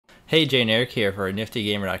Hey, Jane Eric here for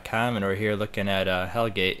niftygamer.com, and we're here looking at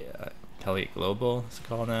Hellgate, Hellgate Global, it's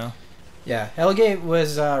called now. Yeah, Hellgate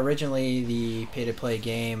was originally the pay-to-play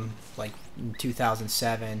game, like in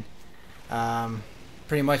 2007.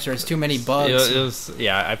 Pretty much, there's too many bugs.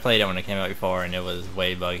 Yeah, I played it when it came out before, and it was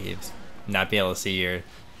way buggy. It's not being able to see your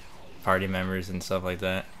party members and stuff like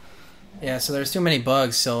that. Yeah, so there's too many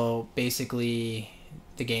bugs, so basically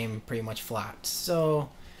the game pretty much flopped. So,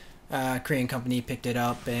 Korean company picked it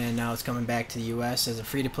up, and now it's coming back to the U.S. as a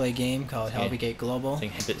free-to-play game called Hellgate Global. I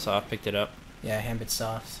think Hambitsoft picked it up. Yeah,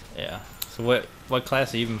 Hambitsoft. Yeah. So what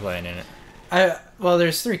class have you been playing in it? Well,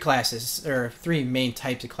 there's three classes, or three main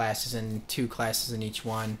types of classes, and two classes in each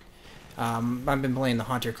one. I've been playing the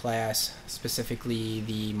Hunter class, specifically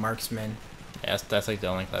the Marksman. Yeah, that's like the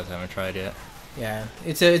only class I haven't tried yet. Yeah,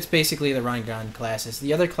 it's basically the run gun classes.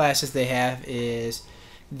 The other classes they have is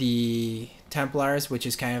the Templars, which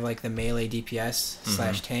is kind of like the melee DPS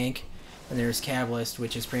slash tank, and there's Cabalist,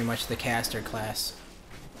 which is pretty much the caster class.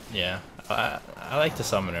 Yeah, I like the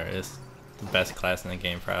Summoner. It's the best class in the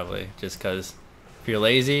game probably, just because if you're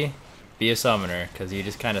lazy, be a Summoner, because you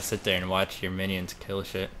just kind of sit there and watch your minions kill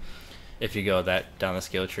shit if you go down the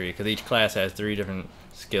skill tree, because each class has 3 different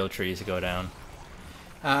skill trees to go down.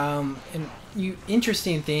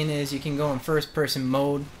 Interesting thing is you can go in first person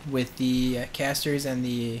mode with the casters and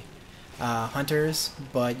the hunters,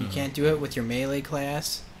 but you can't do it with your melee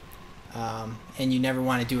class. And you never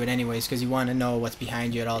want to do it anyways because you want to know what's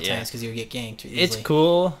behind you at all times because you'll get ganked too easily. It's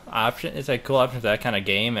cool option. It's a cool option for that kind of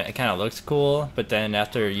game. It kind of looks cool, but then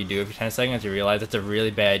after you do it for 10 seconds, you realize it's a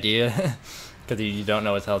really bad idea because you don't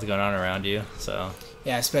know what the hell's going on around you. So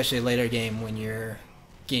yeah, especially later game when you're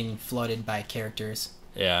getting flooded by characters.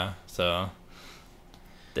 Yeah, so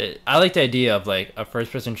I like the idea of like a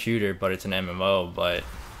first-person shooter, but it's an MMO, but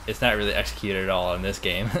it's not really executed at all in this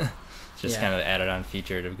game. It's just kind of added on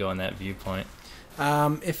feature to go in that viewpoint.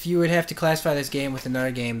 If you would have to classify this game with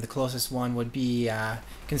another game, the closest one would be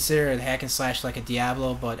considered a hack and slash like a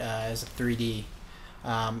Diablo, but as a 3D.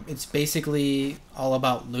 It's basically all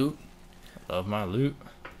about loot. Love my loot.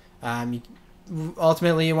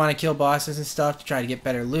 Ultimately, you want to kill bosses and stuff to try to get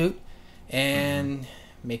better loot and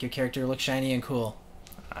make your character look shiny and cool.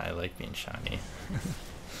 I like being shiny.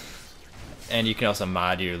 And you can also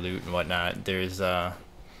mod your loot and whatnot. There's a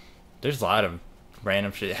lot of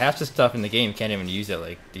random shit. Half the stuff in the game you can't even use it,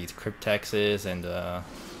 like these cryptexes and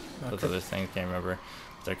those other things. Can't remember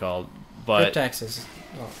what they're called. But cryptexes.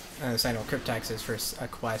 Well, I know cryptex is for a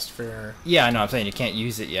quest for. Yeah, I know. I'm saying you can't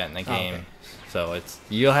use it yet in the game. Okay. So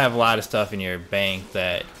you'll have a lot of stuff in your bank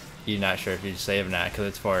that you're not sure if you save or not because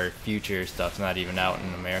it's for future stuff. It's not even out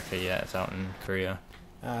in America yet. It's out in Korea.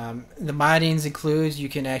 The moddings includes you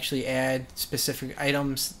can actually add specific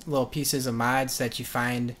items, little pieces of mods that you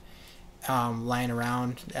find lying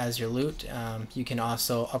around as your loot. You can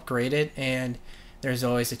also upgrade it, and there's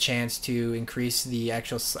always a chance to increase the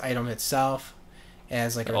actual item itself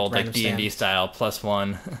as like a old like D&D style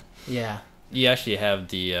 +1. Yeah. You actually have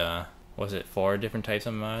the was it 4 different types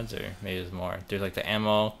of mods, or maybe there's more? There's like the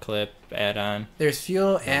ammo clip add-on. There's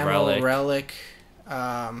fuel, ammo, relic.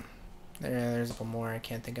 There's a couple more I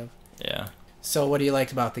can't think of. Yeah. So what do you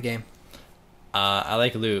like about the game? I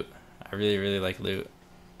like loot. I really like loot,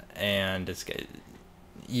 and it's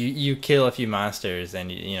you kill a few monsters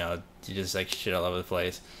and you just like shit all over the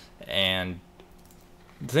place. And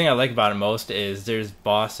the thing I like about it most is there's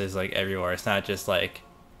bosses like everywhere. It's not just like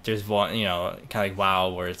there's one, kind of like WoW,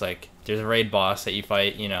 where it's like there's a raid boss that you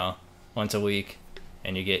fight, once a week,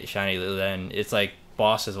 and you get shiny loot. Then it's like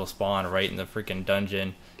bosses will spawn right in the freaking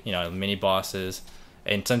dungeon, mini bosses.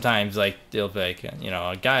 And sometimes like they'll be like,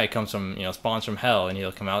 a guy comes from, spawns from hell, and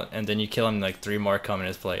he'll come out, and then you kill him, and like 3 more come in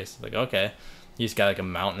his place. Like, okay, you just got like a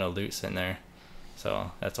mountain of loot sitting there, so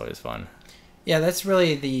that's always fun. Yeah, that's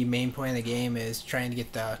really the main point of the game, is trying to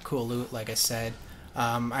get the cool loot. Like I said,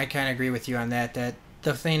 I kind of agree with you on that. That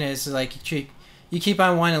the thing is, like, you keep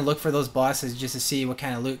on wanting to look for those bosses just to see what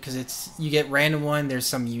kind of loot, because you get random one. There's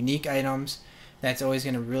some unique items that's always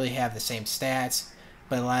going to really have the same stats,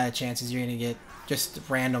 but a lot of chances you're going to get just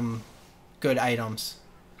random good items.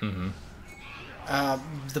 The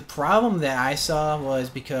problem that I saw was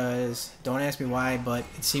because, don't ask me why, but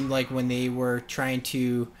it seemed like when they were trying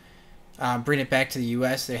to bring it back to the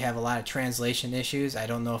U.S., they have a lot of translation issues. I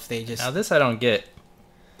don't know if they just... Now this I don't get.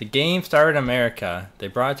 The game started in America. They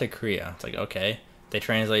brought it to Korea. It's like, okay, they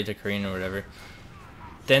translated to Korean or whatever.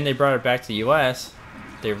 Then they brought it back to the U.S.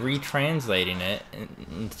 They're retranslating it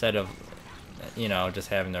instead of, just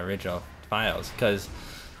having the original files. Because,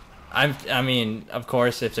 I mean, of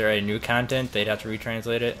course, if there are new content, they'd have to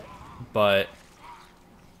retranslate it. But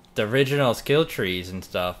the original skill trees and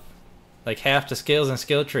stuff, like half the skills and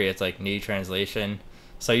skill tree, it's like need translation.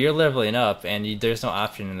 So you're leveling up, and there's no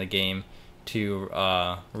option in the game to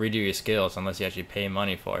redo your skills unless you actually pay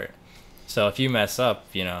money for it. So if you mess up,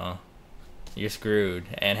 you know, you're screwed.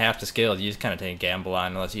 And half the skills you just kind of take a gamble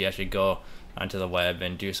on unless you actually go onto the web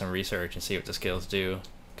and do some research and see what the skills do,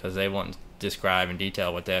 because they won't describe in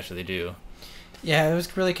detail what they actually do. Yeah, it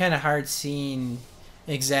was really kind of hard seeing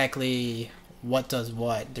exactly what does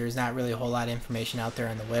what. There's not really a whole lot of information out there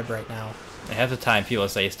on the web right now. And half the time people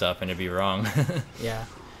say stuff and it'd be wrong. Yeah.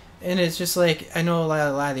 And it's just like, I know a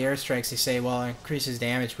lot of the airstrikes, they say, well, it increases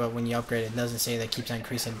damage, but when you upgrade it, it doesn't say that keeps on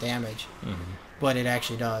increasing damage. Mm-hmm. But it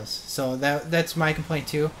actually does. So that's my complaint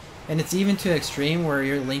too. And it's even to the extreme where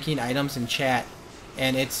you're linking items in chat,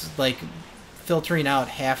 and it's like filtering out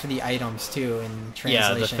half of the items too in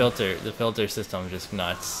translation. Yeah, the filter system is just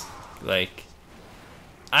nuts. Like,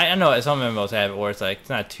 I know some MMOs have it where it's like it's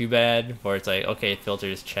not too bad, where it's like, okay, it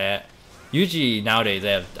filters chat. Usually nowadays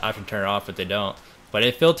they have the option to turn it off, but they don't. But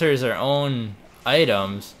it filters their own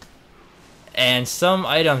items, and some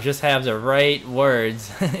items just have the right words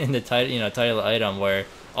in the title, title of the item, where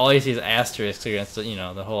all you see is asterisks against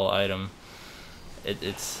the whole item.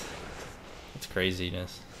 It's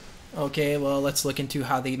craziness. Okay, well, let's look into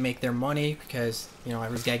how they make their money, because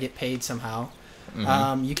everyone's got to get paid somehow.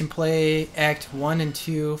 Mm-hmm. You can play Act 1 and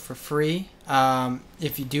 2 for free.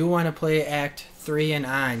 If you do want to play Act 3 and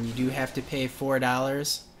on, you do have to pay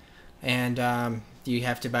 $4, and you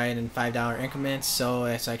have to buy it in $5 increments, so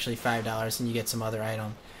it's actually $5, and you get some other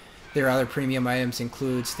item. Their other premium items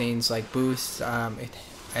includes things like boosts,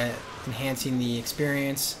 enhancing the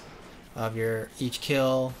experience of your each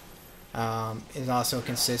kill. It also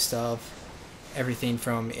consists of everything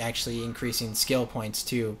from actually increasing skill points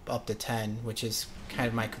too, up to 10, which is kind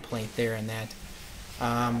of my complaint there in that.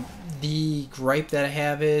 The gripe that I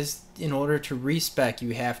have is, in order to respec,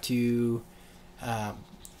 you have to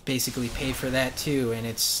basically pay for that too, and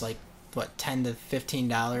it's like what, $10 to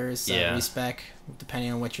 $15 respec,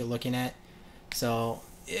 depending on what you're looking at. So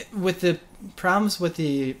with the problems with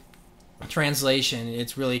the translation,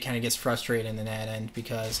 it's really kind of gets frustrating in that end,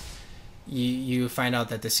 because you find out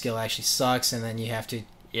that the skill actually sucks, and then you have to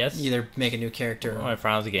either make a new character. One of my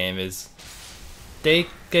problems with the game is they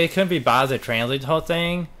couldn't be bothered to translate the whole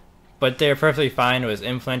thing, but they're perfectly fine with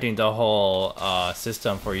implementing the whole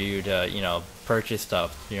system for you to purchase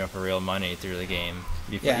stuff for real money through the game.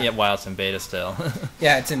 While it's in beta still.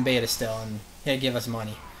 Yeah, it's in beta still, and they give us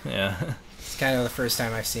money. Yeah. It's kind of the first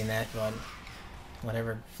time I've seen that, but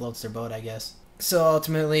whatever floats their boat, I guess. So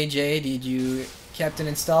ultimately, Jay, did you kept it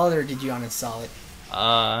installed, or did you uninstall it?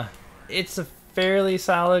 It's a fairly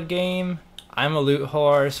solid game. I'm a loot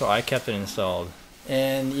whore, so I kept it installed.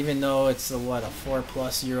 And even though it's a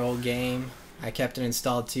 4+ year old game, I kept it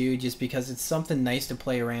installed too, just because it's something nice to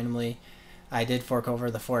play randomly. I did fork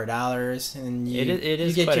over the $4, and you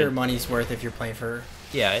get your money's worth if you're playing for.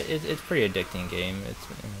 Yeah, it's a pretty addicting game.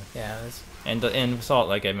 And it's all,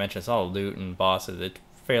 like I mentioned, it's all loot and bosses. It's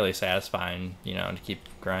fairly satisfying, to keep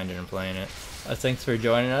grinding and playing it. Thanks for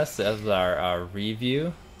joining us. That was our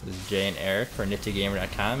review. This is Jay and Eric for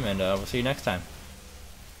niftygamer.com, and we'll see you next time.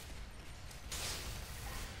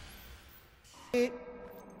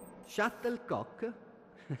 Shuttlecock?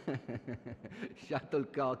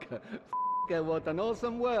 Shuttlecock. What an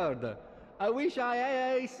awesome word. I wish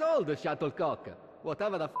I sold a shuttlecock.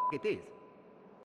 Whatever the it is.